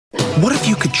What if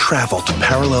you could travel to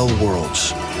parallel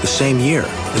worlds? The same year,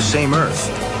 the same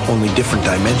Earth, only different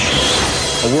dimensions.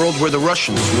 A world where the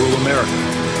Russians rule America.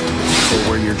 Or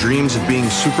where your dreams of being a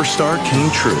superstar came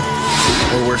true.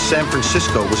 Or where San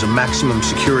Francisco was a maximum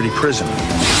security prison.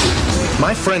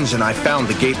 My friends and I found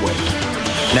the gateway.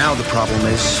 Now the problem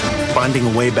is finding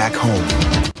a way back home.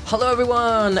 Hello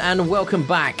everyone, and welcome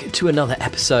back to another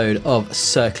episode of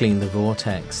Circling the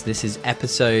Vortex. This is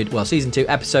season 2,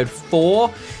 episode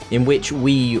 4, in which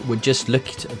we were just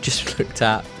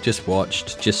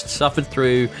suffered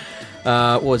through,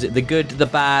 what was it, the good, the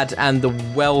bad, and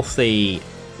the wealthy,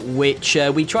 which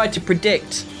we tried to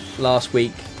predict last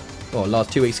 2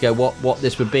 weeks ago, what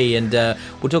this would be, and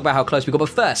we'll talk about how close we got. But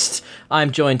first,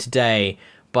 I'm joined today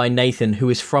by Nathan, who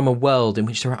is from a world in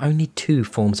which there are only two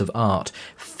forms of art: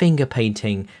 finger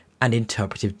painting and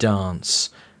interpretive dance.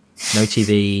 No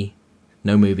TV,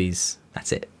 no movies.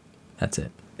 That's it.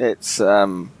 It's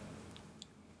a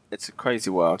crazy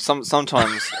world.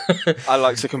 Sometimes I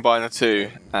like to combine the two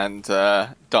and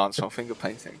dance while finger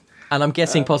painting. And I'm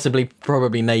guessing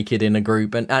probably naked in a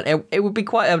group, and it would be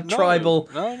quite a tribal.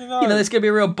 No. You know, there's going to be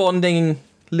a real bonding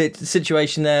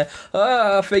situation there.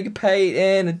 Finger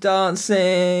painting and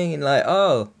dancing, and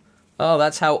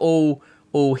that's how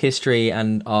all history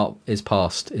and art is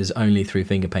passed, is only through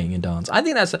finger painting and dance. I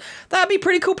think that'd be a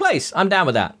pretty cool place. I'm down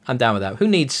with that. Who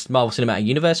needs Marvel Cinematic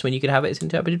Universe when you could have it as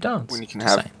interpretive dance? When you can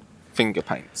have finger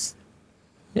paints.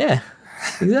 Yeah,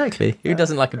 exactly. Who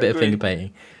doesn't like a bit of finger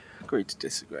painting? Agree to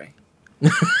disagree.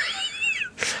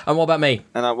 And what about me?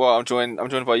 And I'm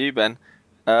joined by you, Ben,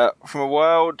 from a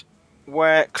world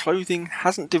where clothing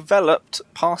hasn't developed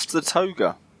past the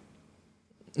toga.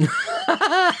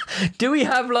 Do we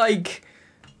have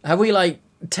we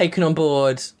taken on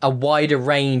board a wider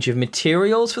range of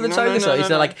materials for the toga? Is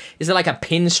there like a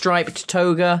pinstriped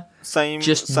toga? Same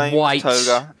white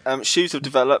toga. Shoes have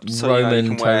developed, so Roman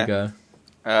you can toga.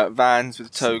 Wear Vans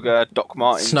with toga, Doc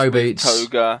Martens snow boots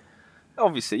with toga.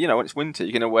 Obviously, when it's winter,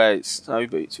 you're going to wear snow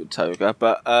boots with toga.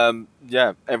 But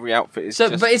every outfit is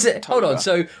just toga. Hold on.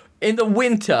 So in the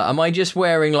winter, am I just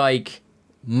wearing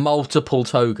multiple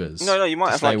togas? No, you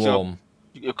might have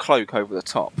your cloak over the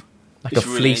top. Like a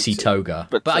fleecy toga.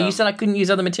 But you said I couldn't use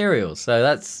other materials, so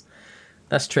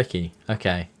that's tricky.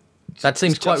 Okay. That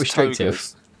seems quite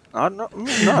restrictive. Togas.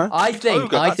 No. I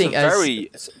think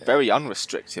it's very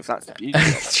unrestrictive. That's the beauty of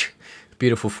it.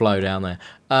 Beautiful flow down there.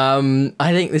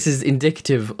 I think this is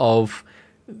indicative of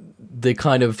the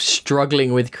kind of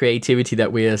struggling with creativity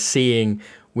that we are seeing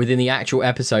within the actual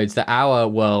episodes, that our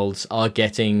worlds are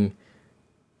getting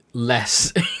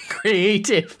less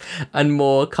creative and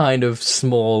more kind of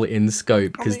small in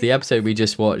scope, because the episode we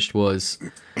just watched was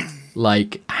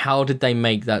how did they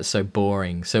make that so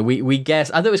boring? So we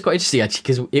guessed. I thought it was quite interesting actually,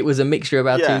 because it was a mixture of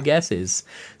our two guesses.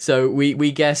 So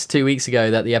we guessed 2 weeks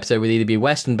ago that the episode would either be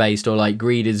Western based or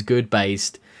Greed is Good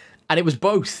based, and it was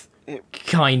both,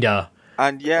 kinda.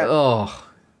 And neither.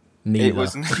 It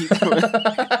was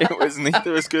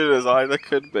neither as good as either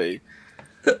could be.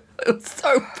 It was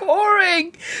so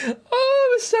boring. Oh,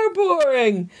 it was so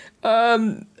boring.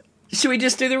 Should we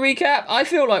just do the recap? I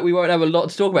feel like we won't have a lot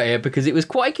to talk about here because it was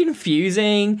quite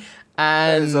confusing,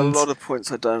 and there's a lot of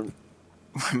points I don't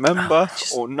remember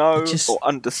or know or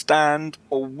understand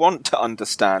or want to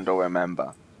understand or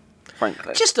remember,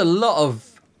 frankly. Just a lot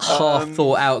of half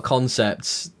thought out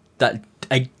concepts that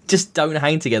just don't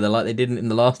hang together like they didn't in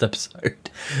the last episode.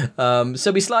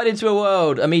 So we slide into a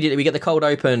world immediately. We get the cold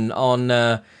open on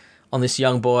this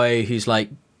young boy who's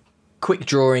quick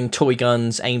drawing toy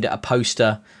guns aimed at a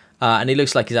poster, and he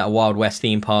looks like he's at a Wild West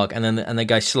theme park. And then the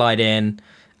guys slide in,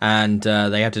 and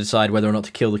they have to decide whether or not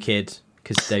to kill the kid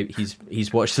because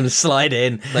he's watched them slide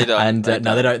in. They don't. They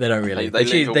don't really. They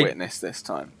leave a witness this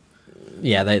time.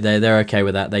 Yeah, they're okay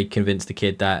with that. They convinced the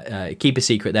kid that keep a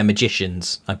secret. They're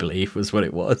magicians, I believe, was what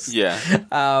it was. Yeah.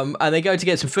 And they go to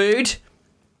get some food.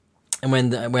 And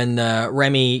when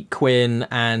Remy, Quinn,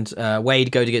 and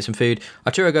Wade go to get some food,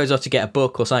 Arturo goes off to get a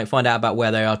book or something, find out about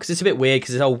where they are, because it's a bit weird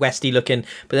because it's all westy looking.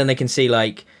 But then they can see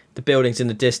the buildings in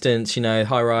the distance, high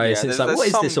rise. Yeah, it's what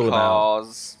is this all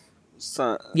cars,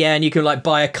 about? Yeah, and you can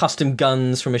buy a custom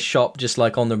guns from a shop just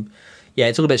on the. Yeah,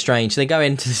 it's all a bit strange. So they go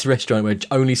into this restaurant which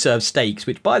only serves steaks,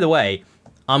 which, by the way,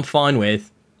 I'm fine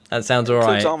with. That sounds all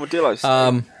right. It's armadillo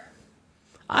steak.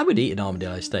 I would eat an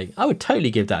armadillo steak. I would totally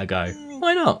give that a go.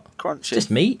 Why not? Crunchy. Just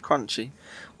meat. Crunchy.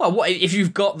 Well, what if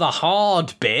you've got the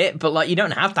hard bit, but you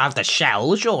don't have to have the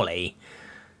shell, surely?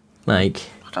 I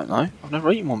don't know. I've never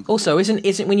eaten one before. Also,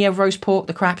 isn't when you have roast pork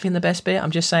the crackling the best bit?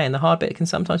 I'm just saying the hard bit can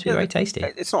sometimes be very tasty.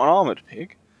 It's not an armoured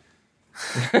pig.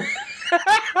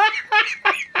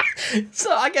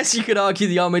 So I guess you could argue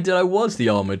the armadillo was the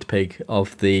armoured pig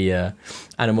of the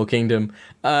animal kingdom.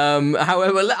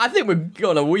 However, I think we've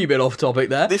gone a wee bit off topic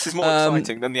there. This is more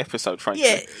exciting than the episode, frankly.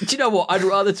 Yeah, do you know what? I'd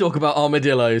rather talk about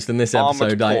armadillos than this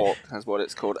episode. Armoured pork, that's what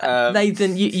it's called.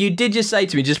 Nathan, you did just say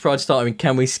to me just prior to starting,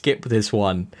 can we skip this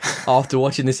one after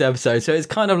watching this episode? So it's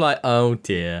kind of like, oh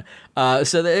dear.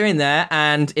 So they're in there,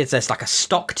 and there's like a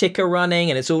stock ticker running,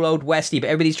 and it's all old westy, but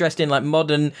everybody's dressed in like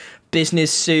modern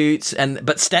business suits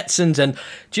but Stetsons. And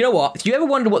do you know what? If you ever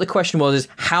wonder what the question was, is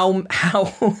how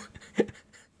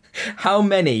how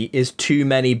many is too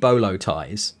many bolo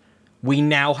ties? We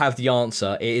now have the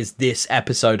answer. It is this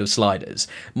episode of Sliders.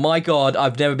 My God,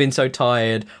 I've never been so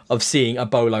tired of seeing a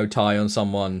bolo tie on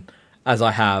someone as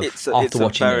I have after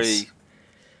watching this. It's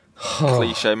a very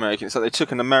cliche American. So they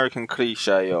took an American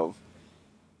cliche of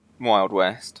Wild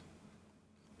West,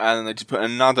 and then they just put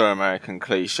another American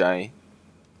cliche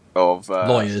of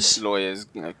lawyers,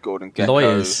 Gordon Gekko,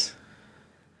 lawyers,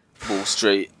 Wall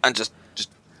Street, and just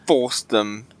forced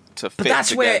them to fit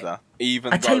together.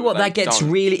 I tell you what, that gets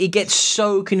it gets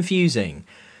so confusing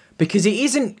because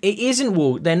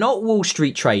they're not Wall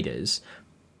Street traders.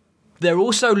 They're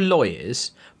also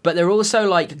lawyers, but they're also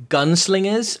like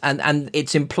gunslingers, and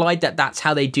it's implied that that's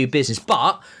how they do business.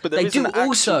 But they do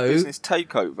also business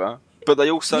takeover. But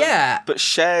they also, but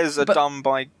shares are done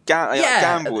by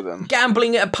gamble them,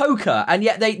 gambling at poker, and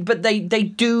yet they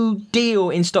do deal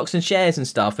in stocks and shares and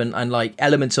stuff, and like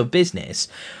elements of business.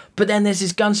 But then there's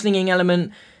this gunslinging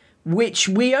element, which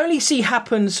we only see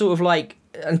happen sort of like,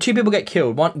 and two people get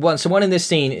killed. One in this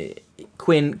scene,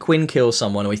 Quinn kills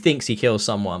someone, or he thinks he kills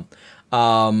someone,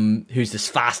 who's the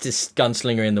fastest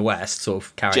gunslinger in the West, sort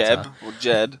of character.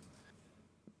 Jed.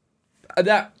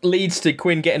 That leads to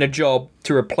Quinn getting a job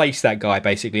to replace that guy,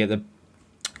 basically, at the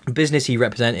business he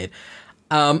represented.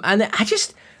 And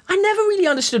I never really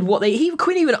understood what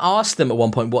Quinn even asked them at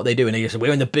one point what they do, and they just said,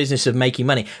 we're in the business of making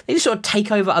money. They just sort of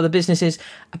take over other businesses,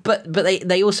 but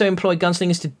they also employ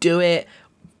gunslingers to do it.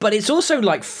 But it's also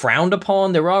like frowned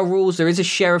upon. There are rules. There is a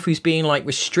sheriff who's being like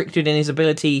restricted in his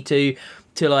ability to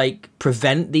like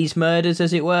prevent these murders,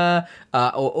 as it were,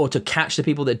 or to catch the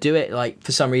people that do it, like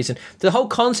for some reason. The whole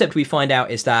concept we find out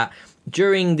is that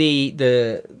during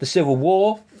the Civil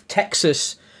War,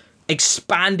 Texas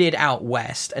expanded out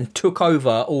west and took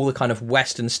over all the kind of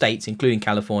western states, including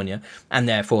California, and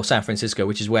therefore San Francisco,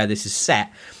 which is where this is set,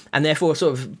 and therefore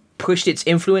sort of pushed its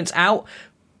influence out.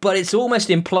 But it's almost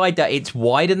implied that it's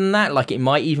wider than that, like it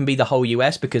might even be the whole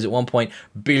US, because at one point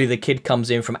Billy the Kid comes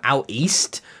in from out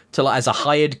east to like as a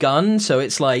hired gun. So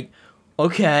it's like,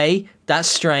 okay, that's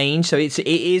strange. So it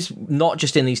is not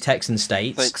just in these Texan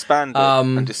states. They expanded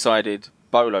and decided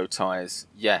bolo ties,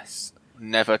 yes,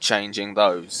 never changing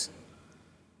those.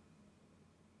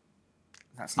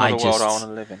 That's not a world I want to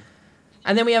live in.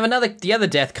 And then we have the other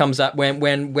death comes up when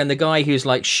the guy who's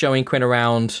like showing Quinn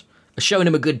around, showing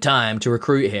him a good time to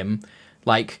recruit him,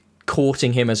 like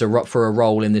courting him for a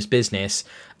role in this business,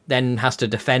 then has to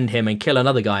defend him and kill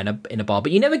another guy in a bar.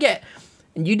 But you never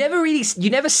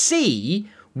see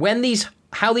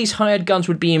how these hired guns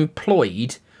would be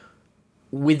employed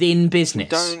within business.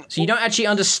 So you don't actually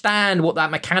understand what that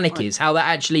mechanic is, how that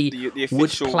actually the would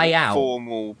play out.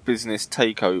 Formal business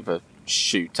takeover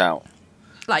shootout.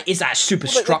 Like, is that super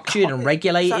structured and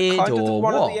regulated, or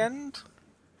what? At the end?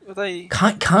 Are they...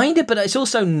 Kind of, but it's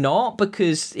also not,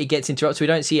 because it gets interrupted. So we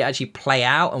don't see it actually play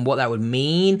out and what that would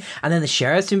mean. And then the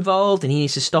sheriff's involved and he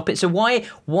needs to stop it. So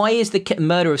why is the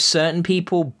murder of certain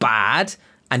people bad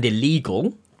and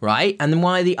illegal, right? And then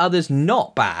why are the others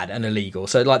not bad and illegal?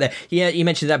 So like, you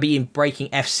mentioned that being breaking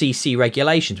FCC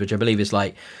regulations, which I believe is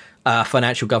like a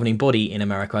financial governing body in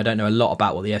America. I don't know a lot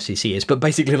about what the FCC is, but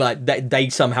basically like they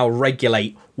somehow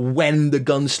regulate when the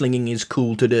gunslinging is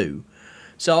cool to do.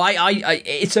 So I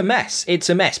it's a mess. It's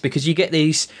a mess because you get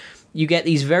these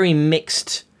very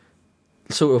mixed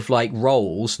sort of like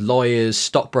roles, lawyers,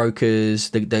 stockbrokers,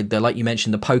 the like you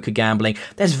mentioned, the poker gambling.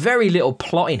 There's very little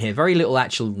plot in here, very little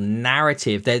actual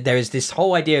narrative. There is this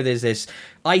whole idea, there's this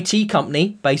IT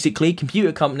company, basically,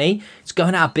 computer company. It's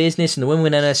going out of business and the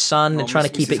woman and her son are trying to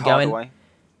keep it going. Hardaway.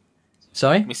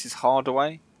 Sorry? Mrs.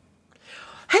 Hardaway.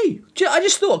 Hey, I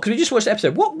just thought, because we just watched the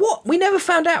episode, what? We never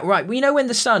found out, right? We know when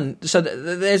the son, so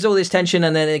there's all this tension,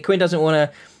 and then Quinn doesn't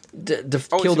want to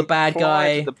kill the bad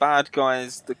guy. The bad guy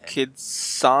is the kid's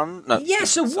son? No, yeah,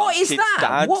 so what is that?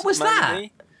 Dad, what was maybe? that?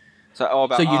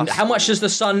 So how much does the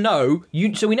son know?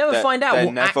 So we never find out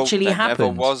what actually happened. There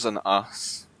never was an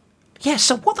us. Yeah,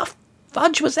 so what the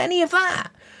fudge was any of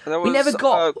that? We never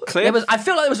got... Cliff? I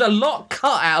feel like there was a lot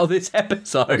cut out of this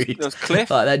episode. There was Cliff.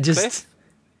 Like that just...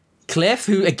 Cliff,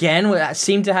 who again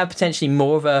seemed to have potentially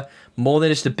more of more than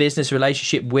just a business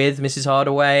relationship with Mrs.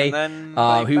 Hardaway,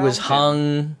 who was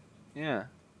hung. Yeah.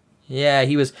 Yeah,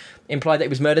 he was implied that he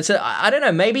was murdered. So I don't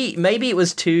know. Maybe it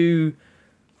was too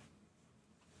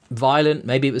violent.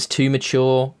 Maybe it was too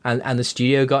mature, and the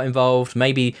studio got involved.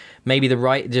 Maybe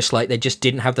the they just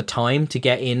didn't have the time to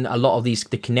get in a lot of the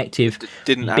connective.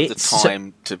 Didn't bits. have the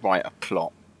time to write a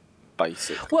plot,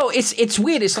 basically. Well, it's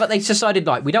weird. It's like they decided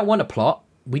we don't want a plot.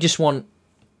 We just want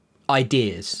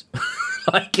ideas.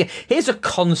 Here's a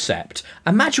concept.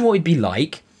 Imagine what it'd be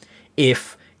like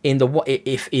if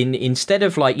instead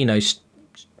of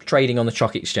trading on the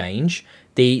stock exchange,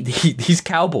 these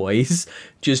cowboys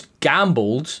just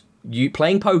gambled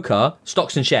playing poker,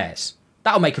 stocks and shares.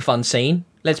 That'll make a fun scene.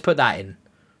 Let's put that in.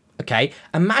 Okay,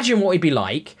 imagine what it'd be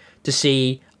like to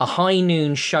see a high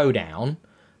noon showdown,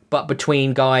 but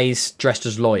between guys dressed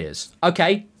as lawyers.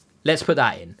 Okay, let's put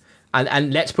that in.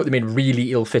 And let's put them in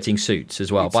really ill-fitting suits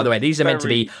as well. By the way, these are meant to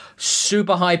be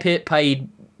super high-paid,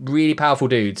 really powerful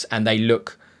dudes, and they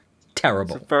look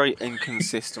terrible. It's a very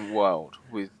inconsistent world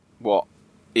with what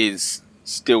is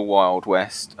still Wild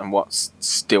West and what's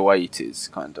still 80s,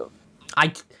 kind of.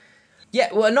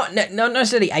 Not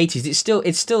necessarily 80s. It's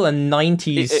still a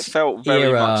 90s. It felt very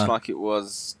era. much like it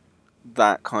was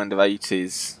that kind of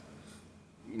 80s,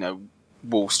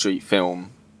 Wall Street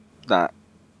film, that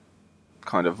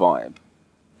kind of vibe.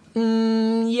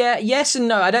 Yeah, yes and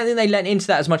no. I don't think they lent into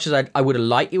that as much as I would have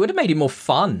liked. It would have made it more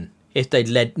fun if they'd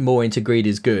led more into Greed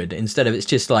is Good instead of it's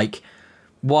just like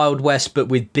Wild West but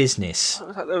with business,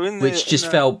 which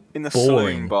just felt in the boring.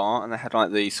 saloon bar, and they had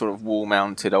the sort of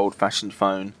wall-mounted old-fashioned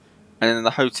phone, and in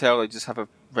the hotel they just have a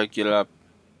regular,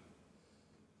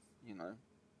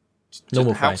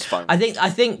 normal house phone. I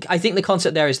think the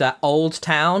concept there is that old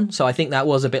town. So I think that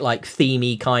was a bit like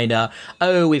themey kind of.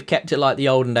 Oh, we've kept it like the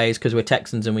olden days because we're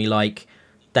Texans and we like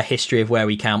the history of where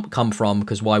we come from.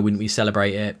 Because why wouldn't we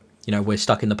celebrate it? We're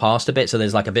stuck in the past a bit. So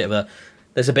there's a bit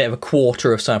of a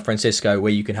quarter of San Francisco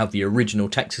where you can have the original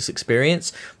Texas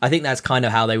experience. I think that's kind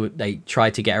of how they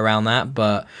tried to get around that.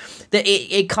 But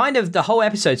it kind of, the whole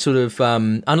episode sort of,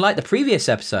 unlike the previous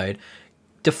episode,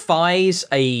 defies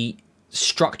a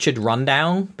structured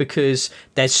rundown because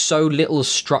there's so little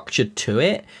structure to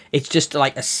it. It's just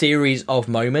like a series of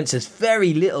moments. There's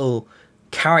very little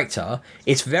character.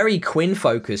 It's very Quinn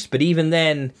focused, but even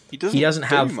then he doesn't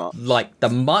have much. The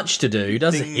much to do,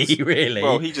 does he really?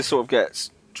 Well, he just sort of gets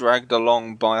dragged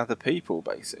along by other people,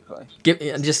 basically.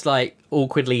 Just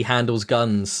awkwardly handles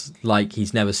guns like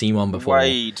he's never seen one before.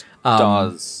 Wade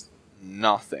does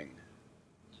nothing.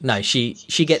 No, she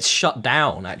gets shut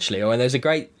down, actually. And there's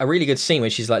a really good scene where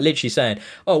she's literally saying,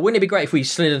 oh, wouldn't it be great if we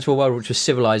slid into a world which was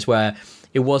civilized where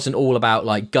it wasn't all about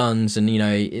guns and,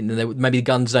 maybe the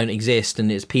guns don't exist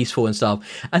and it's peaceful and stuff.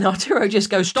 And Arturo just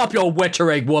goes, stop your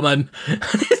wittering, woman.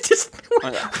 It's just,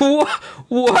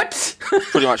 what?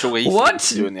 Pretty much all he seems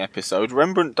to do in the episode.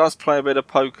 Rembrandt does play a bit of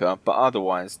poker, but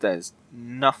otherwise there's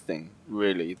nothing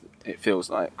really, it feels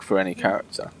like, for any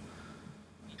character.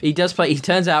 He does play. He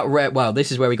turns out, well,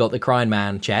 this is where we got the Crying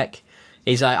Man check.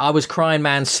 He's like, I was Crying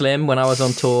Man Slim when I was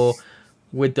on tour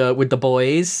with the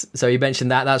boys. So he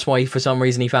mentioned that. That's why, for some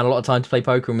reason, he found a lot of time to play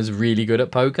poker and was really good at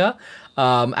poker.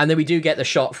 And then we do get the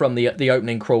shot from the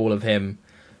opening crawl of him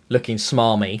looking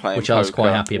smarmy, playing which I was quite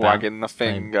happy about. Wagging the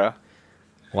finger.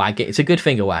 It's a good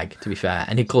finger wag, to be fair.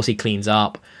 And of course, he cleans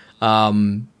up. I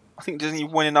think, doesn't he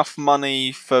win enough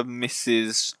money for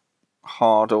Mrs.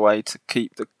 Hardaway to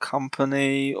keep the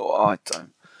company, or I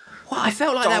don't. Well, I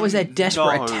felt like that was their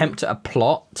desperate attempt at a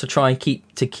plot to try and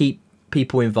keep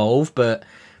people involved, but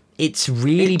it's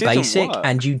really basic, work.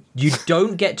 And you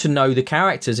don't get to know the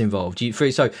characters involved.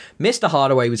 So Mr.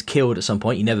 Hardaway was killed at some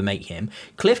point. You never meet him.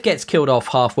 Cliff gets killed off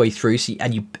halfway through,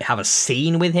 and you have a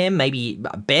scene with him, maybe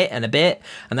a bit, and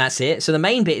that's it. So the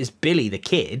main bit is Billy the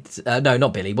kid. No,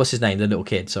 not Billy. What's his name? The little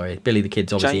kid. Sorry, Billy the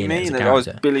kid's obviously Jamie, in it as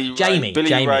a character. Jamie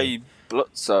Ray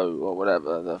Blutzo or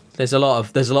whatever. There's a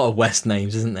lot of West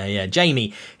names, isn't there? Yeah,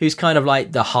 Jamie, who's kind of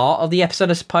like the heart of the episode,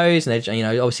 I suppose. And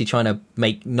they're obviously trying to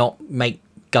not make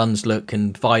guns look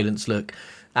and violence look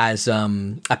as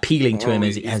appealing to him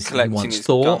as he once thought. He's collecting his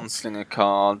gunslinger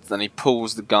cards, then he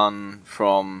pulls the gun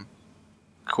from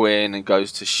Quinn and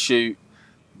goes to shoot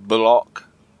Block,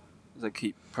 as they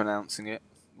keep pronouncing it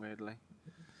weirdly.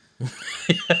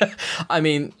 I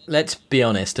mean, let's be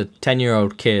honest, a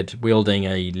 10-year-old kid wielding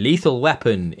a lethal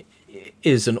weapon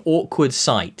is an awkward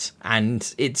sight,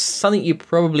 and it's something you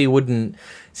probably wouldn't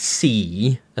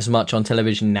see as much on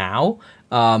television now,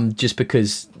 just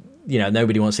because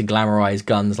nobody wants to glamorize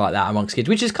guns like that amongst kids,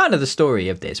 which is kind of the story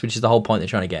of this, which is the whole point they're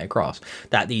trying to get across,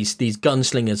 that these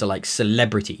gunslingers are like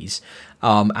celebrities,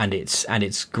 and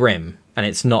it's grim. and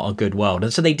it's not a good world.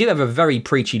 And so they do have a very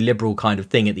preachy liberal kind of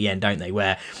thing at the end, don't they,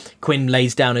 where Quinn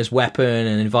lays down his weapon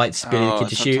and invites Billy the Kid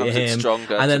to shoot at him,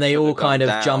 and then they all kind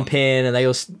of jump in, and they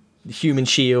all human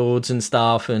shields and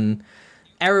stuff, and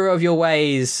error of your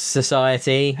ways,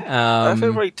 society. I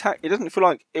feel very it doesn't feel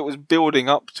like it was building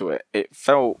up to it. It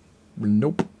felt...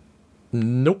 Nope.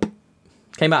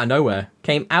 Came out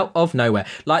of nowhere.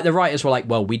 Like, the writers were like,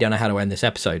 well, we don't know how to end this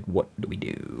episode. What do we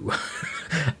do?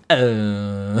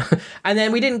 And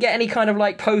then we didn't get any kind of,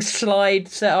 like, post-slide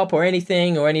setup or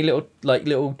anything, or any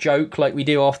little joke like we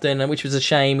do often, which was a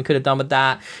shame. We could have done with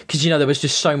that. Because, there was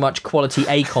just so much quality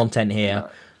A content here.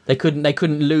 They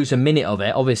couldn't lose a minute of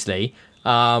it, obviously.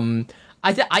 I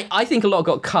think a lot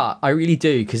got cut. I really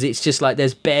do, because it's just like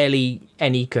there's barely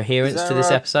any coherence to this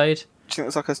episode. Do you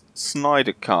think there's like a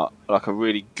Snyder cut, like a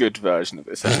really good version of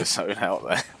this episode out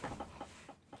there?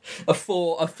 A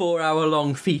 4 hour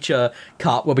long feature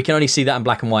cut. Well, we can only see that in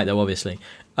black and white, though, obviously.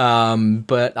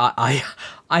 But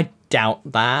I doubt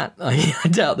that. I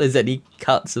doubt there's any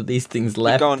cuts of these things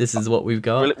left. This is what we've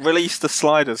got. Release the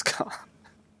Sliders cut.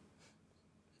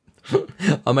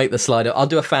 I'll make the slider. I'll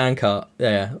do a fan cut.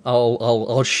 Yeah,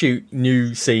 I'll shoot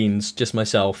new scenes just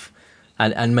myself,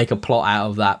 and make a plot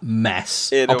out of that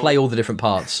mess. I'll play all the different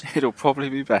parts. It'll probably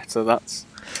be better.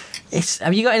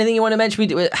 Have you got anything you want to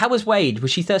mention? How was Wade?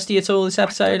 Was she thirsty at all this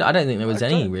episode? I don't think there was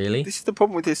any, really. This is the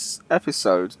problem with this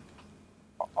episode.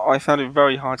 I found it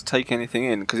very hard to take anything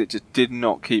in because it just did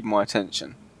not keep my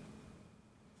attention.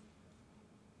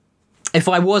 If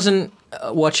I wasn't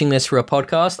watching this for a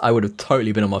podcast, I would have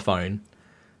totally been on my phone.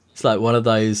 It's like one of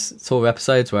those sort of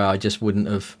episodes where I just wouldn't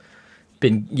have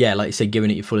been, like you said,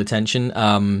 giving it your full attention.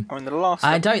 I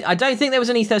don't think there was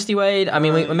any thirsty Wade. I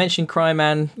mean, we mentioned Cry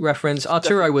Man reference.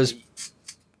 Arturo was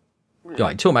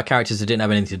talking about characters that didn't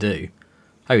have anything to do.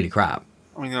 Holy crap!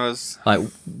 I mean, there was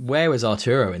where was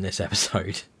Arturo in this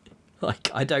episode? Like,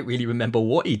 I don't really remember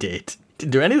what he did.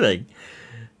 Didn't do anything.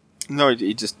 No,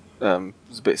 he just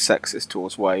was a bit sexist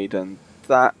towards Wade, and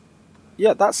that's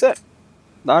it.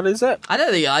 That is it. I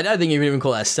don't think you would even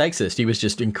call that sexist. He was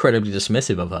just incredibly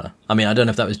dismissive of her. I mean, I don't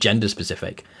know if that was gender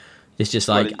specific. It's just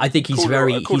like, I think he's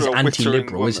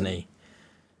anti-liberal, isn't he?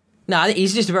 No,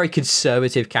 he's just a very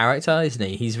conservative character, isn't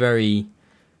he? He's very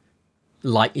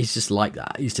he's just like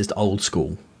that. He's just old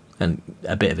school and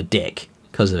a bit of a dick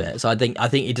because of it. So I think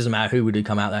it doesn't matter who would have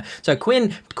come out there. So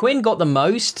Quinn got the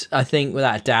most, I think,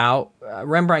 without a doubt.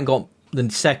 Rembrandt got the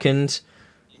second,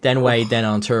 then Wade, then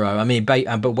Arturo. I mean,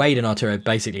 but Wade and Arturo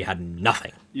basically had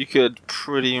nothing. You could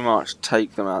pretty much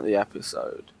take them out of the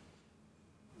episode.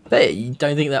 But you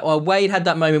don't think that... Well, Wade had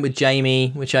that moment with Jamie,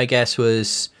 which I guess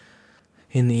was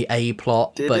in the A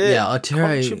plot.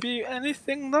 Arturo... contribute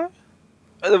anything, though?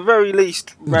 At the very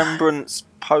least, Rembrandt's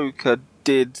poker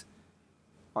did,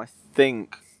 I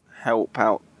think, help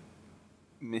out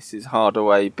Mrs.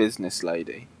 Hardaway, business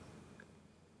lady.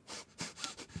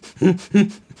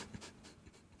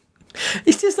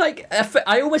 It's just like,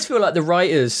 I almost feel like the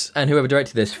writers and whoever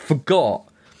directed this forgot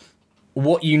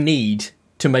what you need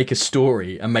to make a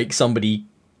story and make somebody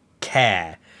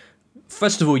care.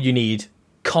 First of all, you need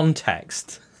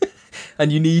context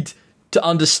and you need to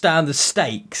understand the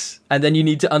stakes, and then you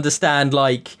need to understand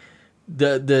like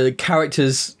the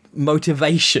characters'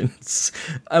 motivations,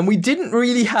 and we didn't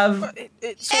really have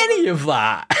any of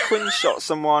that. Quinn shot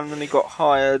someone and he got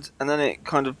hired, and then it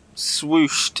kind of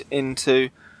swooshed into,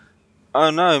 oh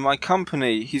no, my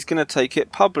company, he's going to take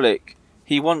it public.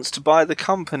 He wants to buy the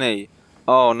company.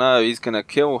 Oh no, he's going to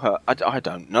kill her. I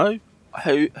don't know.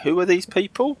 Who are these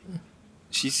people?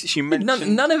 She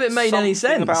mentioned none of it made any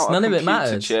sense. None of it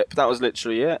mattered. Chip. That was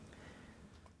literally it.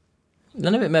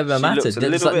 None of it ever mattered.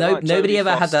 Nobody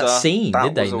ever had that scene,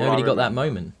 did they? Nobody got that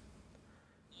moment.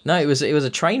 No, it was a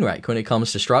train wreck when it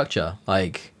comes to structure.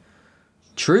 Like,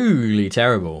 truly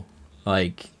terrible.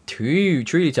 Like,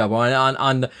 truly terrible.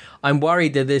 And I'm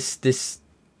worried that this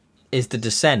is the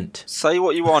descent. Say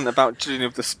what you want about Journey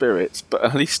of the Spirits, but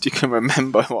at least you can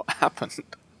remember what happened.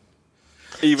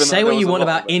 Say what you want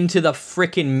about Into the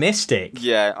Frickin' Mystic.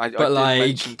 Yeah, I did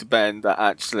mention to Ben that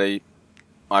actually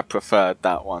I preferred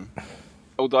that one.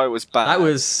 Although it was bad,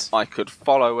 I could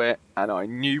follow it and I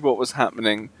knew what was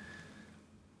happening.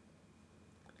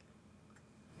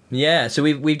 Yeah, so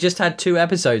we've just had 2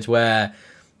 episodes where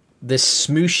this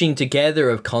smooshing together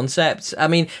of concepts. I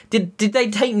mean, did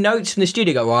they take notes from the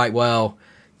studio? Go, right, well,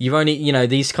 you've only,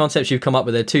 these concepts you've come up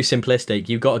with are too simplistic.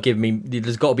 You've got to give me,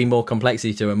 there's got to be more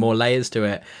complexity to it, more layers to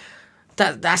it.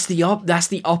 That's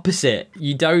the opposite.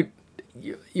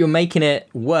 You're making it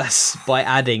worse by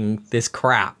adding this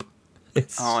crap.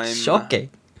 It's shocking.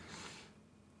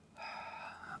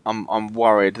 I'm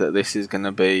worried that this is going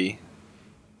to be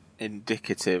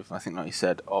indicative, I think, like you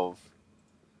said, of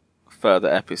further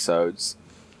episodes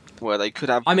where they could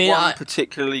have one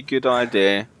particularly good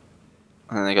idea,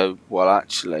 and then they go, well,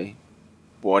 actually,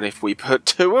 what if we put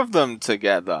two of them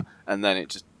together? And then it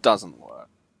just doesn't work.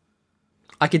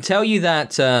 I can tell you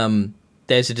that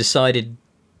there's a decided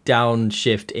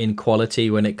downshift in quality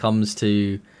when it comes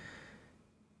to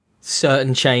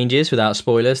certain changes, without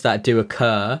spoilers, that do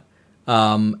occur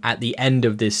at the end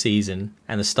of this season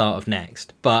and the start of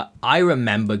next. But I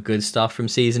remember good stuff from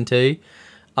season 2.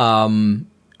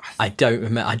 I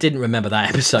didn't remember that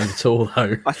episode at all,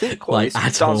 though. I think what it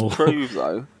does prove,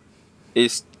 though,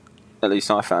 is, at least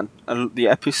I found, the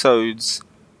episodes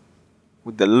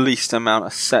with the least amount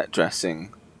of set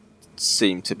dressing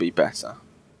seem to be better.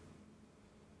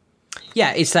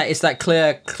 Yeah, it's that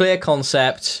clear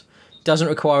concept. Doesn't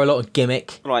require a lot of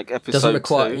gimmick. Like episode doesn't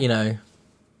require, 2,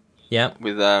 yeah.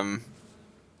 With the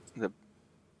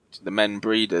men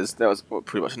breeders, there was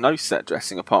pretty much no set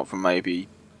dressing apart from maybe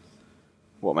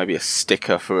a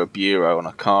sticker for a bureau on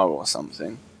a car or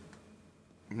something.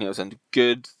 It was a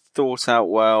good, thought-out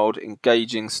world,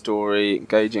 engaging story,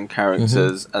 engaging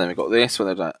characters, and then we got this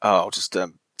where they're like, just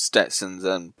Stetsons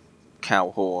and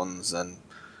cow horns and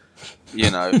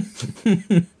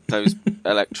those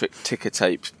electric ticker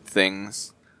tape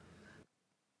things,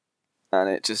 and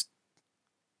it just,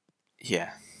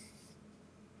 yeah.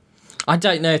 I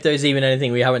don't know if there's even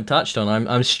anything we haven't touched on.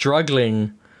 I'm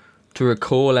struggling to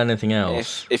recall anything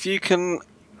else. If you can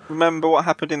remember what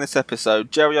happened in this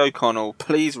episode, Jerry O'Connell,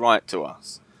 please write to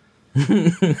us.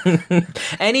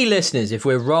 Any listeners, if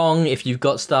we're wrong, if you've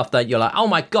got stuff that you're like, oh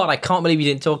my god, I can't believe you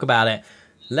didn't talk about it,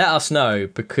 let us know,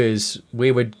 because we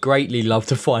would greatly love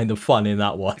to find the fun in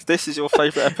that one. If this is your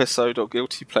favourite episode or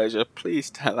guilty pleasure, please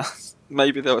tell us.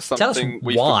 Maybe there was something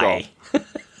we forgot.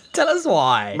 Tell us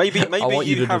why. Maybe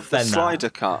you have the Slider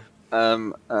cut.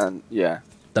 And yeah.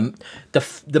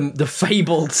 The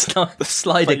fabled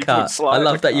Slider cut. I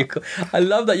love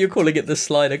that you're calling it the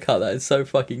Slider cut. That is so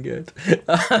fucking good.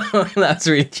 That's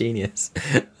really genius.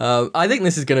 I think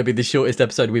this is going to be the shortest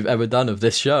episode we've ever done of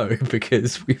this show,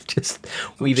 because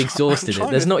we've exhausted it.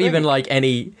 There's not even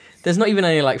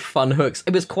any like fun hooks.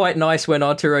 It was quite nice when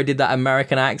Arturo did that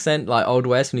American accent, like Old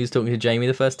West, when he was talking to Jamie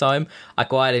the first time. I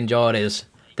quite enjoyed his,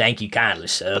 "Thank you kindly,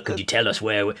 sir. Could you tell us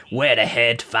where to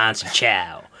head to find some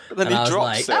chow?" But then he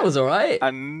drops it. That was all right.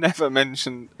 And never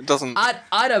mentioned. It doesn't.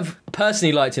 I'd have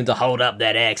personally liked him to hold up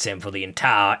that accent for the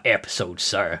entire episode,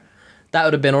 sir. That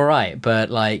would have been all right.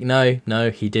 But no,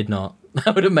 he did not.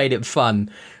 That would have made it fun.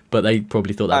 But they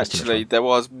probably thought that was too much fun. There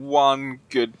was one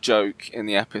good joke in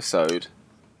the episode.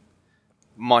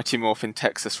 Mighty Morphin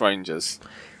Texas Rangers.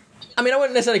 I mean, I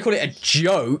wouldn't necessarily call it a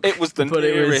joke. It was the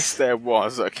nearest there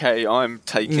was. Okay, I'm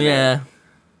taking it. Yeah.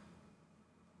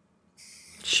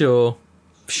 Sure,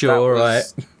 right.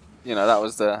 That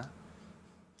was the...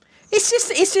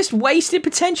 It's just wasted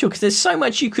potential, because there's so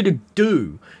much you could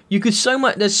do. There's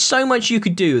so much you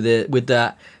could do with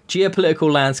that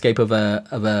geopolitical landscape of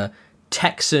a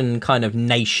Texan kind of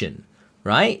nation,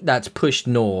 right? That's pushed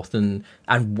north and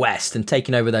west and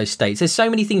taken over those states. There's so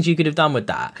many things you could have done with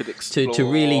that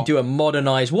to really do a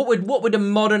modernized. What would a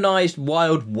modernized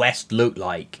Wild West look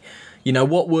like?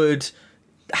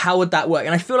 How would that work?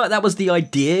 And I feel like that was the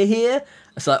idea here.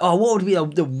 It's like, what would be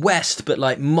the West, but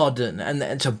like modern, and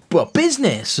it's a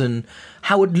business, and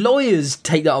how would lawyers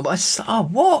take that on? But I just,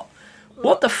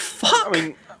 what the fuck? I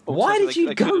mean, why did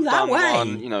you go that way?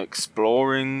 One,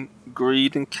 exploring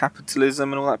greed and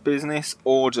capitalism and all that business,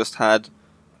 or just had,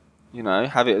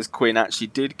 have it as Quinn actually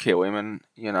did kill him, and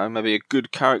maybe a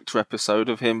good character episode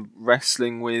of him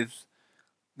wrestling with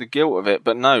the guilt of it.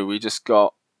 But no, we just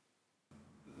got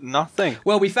nothing.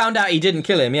 Well, we found out he didn't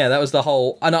kill him. Yeah, that was the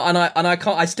whole. And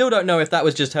I still don't know if that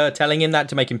was just her telling him that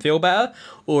to make him feel better,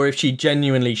 or if she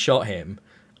genuinely shot him.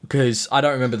 Because I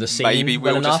don't remember the scene. Maybe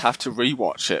we'll just have to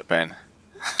rewatch it, Ben.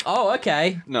 Oh,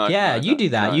 okay. No. You do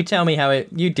that. No. You tell me how it.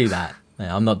 You do that.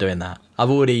 No, I'm not doing that. I've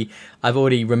already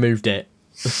removed it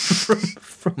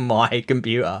from my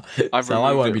computer, so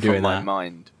I won't be doing that. From my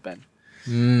mind,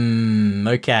 Ben.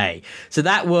 Okay. So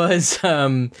that was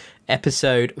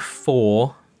episode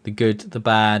 4. The good, the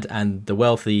bad, and the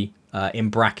wealthy,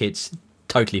 in brackets,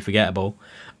 totally forgettable.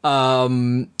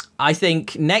 I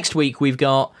think next week we've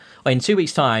got, in 2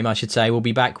 weeks' time, I should say, we'll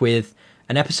be back with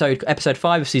an episode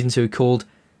 5 of season 2 called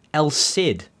El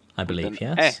Cid, I believe,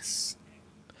 yes? S.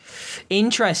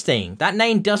 Interesting. That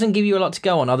name doesn't give you a lot to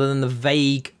go on other than the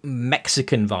vague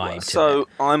Mexican vibe. So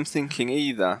I'm thinking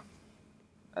either,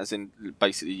 as in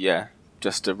basically,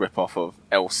 just a rip-off of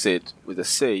El Cid with a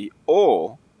C,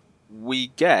 or we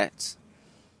get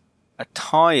a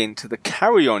tie into the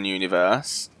Carry On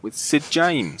universe with Sid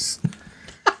James.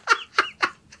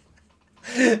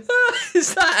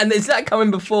 Is that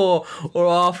coming before or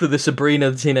after the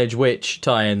Sabrina the Teenage Witch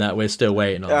tie-in that we're still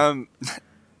waiting on?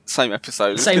 Same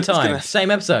episode. Same time. Same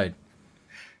episode.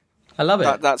 I love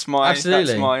it. That's my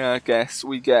Absolutely. That's my guess.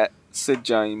 We get Sid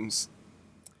James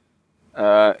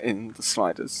in the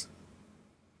Sliders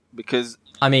because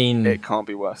I mean, it can't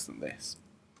be worse than this.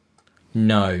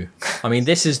 No. I mean,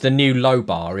 this is the new low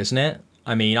bar, isn't it?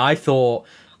 I mean, I thought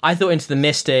Into the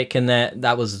Mystic and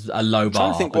that was a low bar. I'm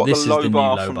trying to think but what this the is low the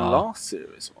bar new low from bar. the last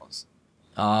series was.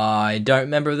 I don't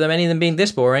remember any of them being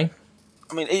this boring.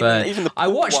 I mean, But even the I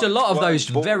watched a lot of those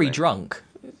very boring. drunk.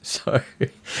 So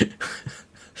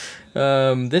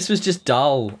this was just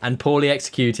dull and poorly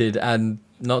executed and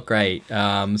not great.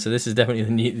 So this is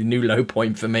definitely the new low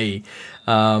point for me.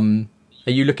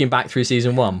 Are you looking back through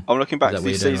season 1? I'm looking back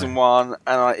through season 1,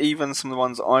 and even some of the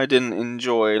ones I didn't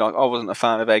enjoy, like I wasn't a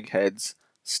fan of Eggheads,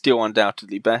 still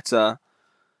undoubtedly better.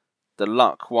 The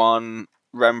Luck one,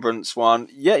 Rembrandt's one,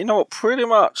 yeah, you know what? Pretty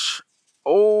much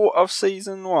all of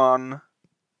season 1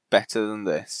 better than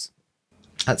this.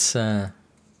 That's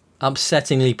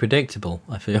upsettingly predictable,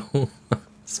 I feel.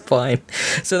 It's fine.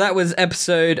 So that was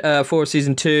episode 4 of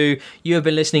season 2. You have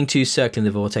been listening to Circling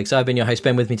the Vortex. I've been your host.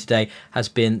 Ben with me today has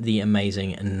been the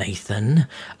amazing Nathan.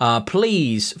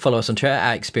 Please follow us on Twitter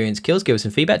at Experience Kills. Give us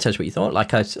some feedback. Tell us what you thought.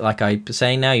 Like I was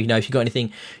saying now, if you've got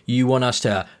anything you want us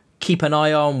to keep an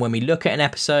eye on when we look at an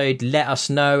episode, let us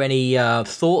know any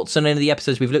thoughts on any of the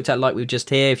episodes we've looked at, like we've just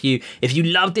here. If you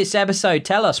loved this episode,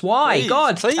 tell us why.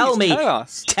 Please, tell me.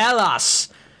 Tell us.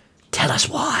 Tell us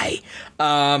why.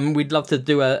 We'd love to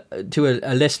do a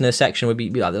listener section. Would be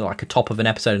like a top of an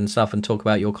episode and stuff, and talk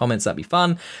about your comments. That'd be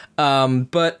fun.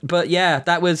 But yeah,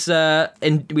 that was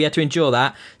we had to endure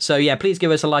that. So yeah, please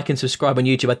give us a like and subscribe on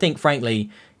YouTube. I think frankly,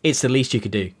 it's the least you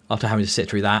could do after having to sit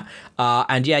through that.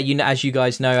 And yeah, as you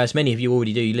guys know, as many of you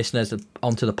already do, you listen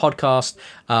onto the podcast.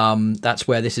 That's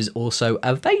where this is also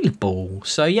available.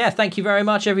 So yeah, thank you very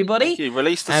much, everybody. Thank you.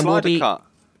 Release the Slider Cut.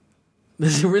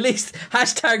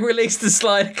 Hashtag release the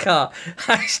Slider Cut.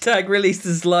 Hashtag release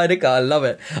the Slider Cut. I love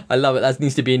it. That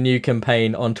needs to be a new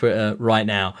campaign on Twitter right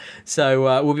now.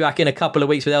 So we'll be back in a couple of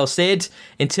weeks with El Cid.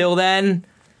 Until then,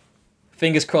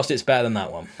 fingers crossed it's better than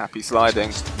that one. Happy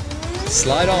sliding.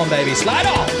 Slide on, baby. Slide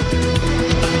on!